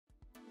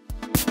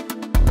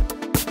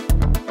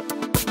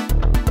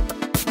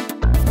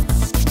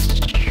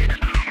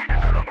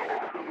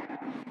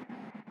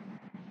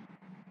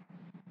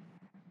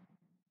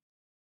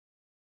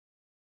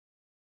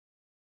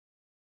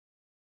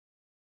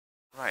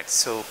Right,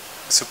 so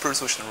super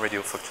resolution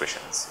radio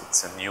fluctuations,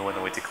 it's a new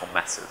analytical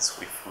method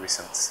we've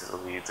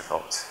recently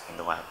developed in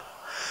the lab.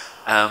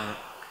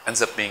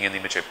 Ends up being an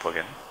ImageJ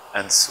plugin,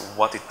 and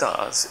what it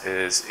does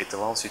is it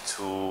allows you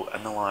to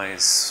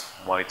analyze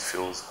wide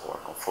field or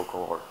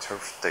confocal or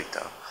turf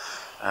data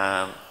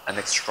and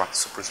extract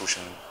super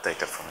resolution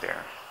data from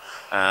there.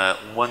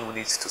 One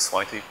needs to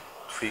slightly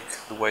tweak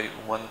the way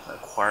one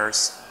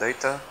acquires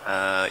data.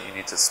 You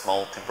need a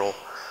small temporal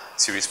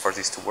series for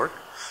this to work,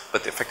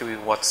 but effectively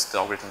what the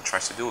algorithm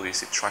tries to do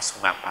is it tries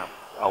to map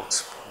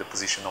out the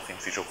position of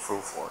individual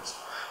fruitflies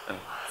and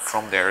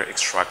from there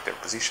extract their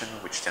position,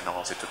 which then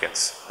allows you to get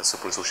a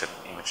super resolution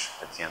image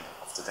at the end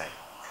of the day.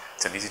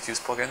 It's an easy to use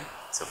plugin,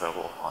 it's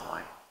available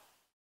online.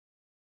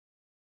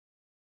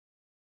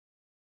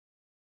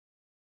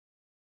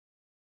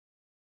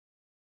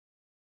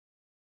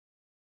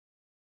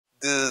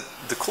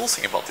 The cool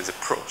thing about this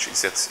approach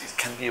is that it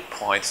can be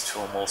applied to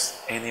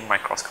almost any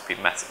microscopy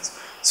methods.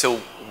 So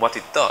what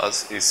it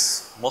does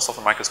is most of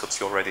the microscopes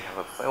you already have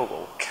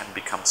available can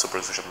become super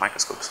resolution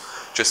microscopes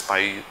just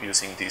by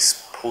using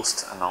this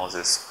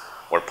post-analysis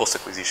or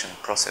post-acquisition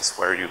process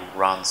where you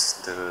run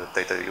the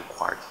data you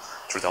acquired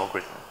through the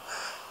algorithm.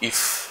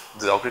 If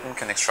the algorithm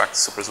can extract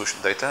super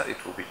resolution data,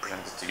 it will be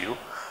presented to you.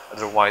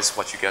 Otherwise,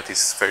 what you get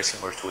is very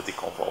similar to a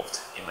deconvolved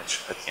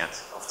image at the end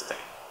of the day.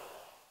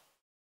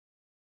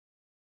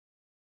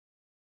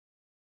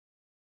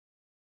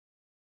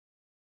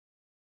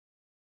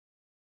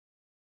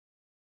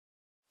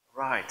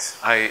 Right.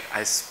 I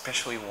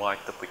especially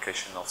like the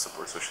application of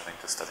super resolution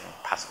into studying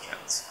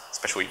pathogens,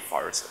 especially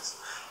viruses.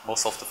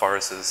 Most of the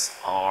viruses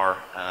are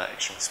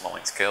extremely small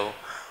in scale.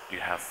 You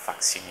have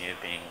vaccinia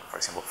being, for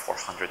example,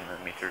 400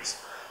 nanometers,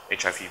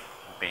 HIV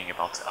being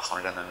about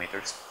 100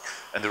 nanometers,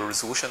 and the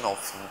resolution of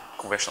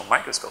conventional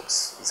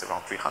microscopes is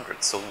around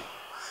 300. So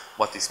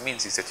what this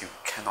means is that you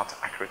cannot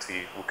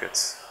accurately look at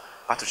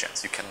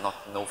pathogens. You cannot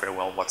know very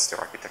well what's their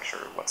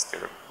architecture, what's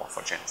their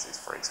morphogenesis,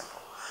 for example.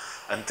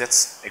 And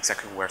that's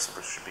exactly where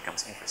super resolution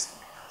becomes interesting,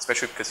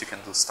 especially because you can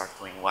start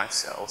doing live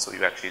cells, so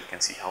you actually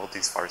can see how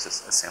these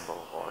viruses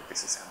assemble or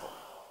disassemble.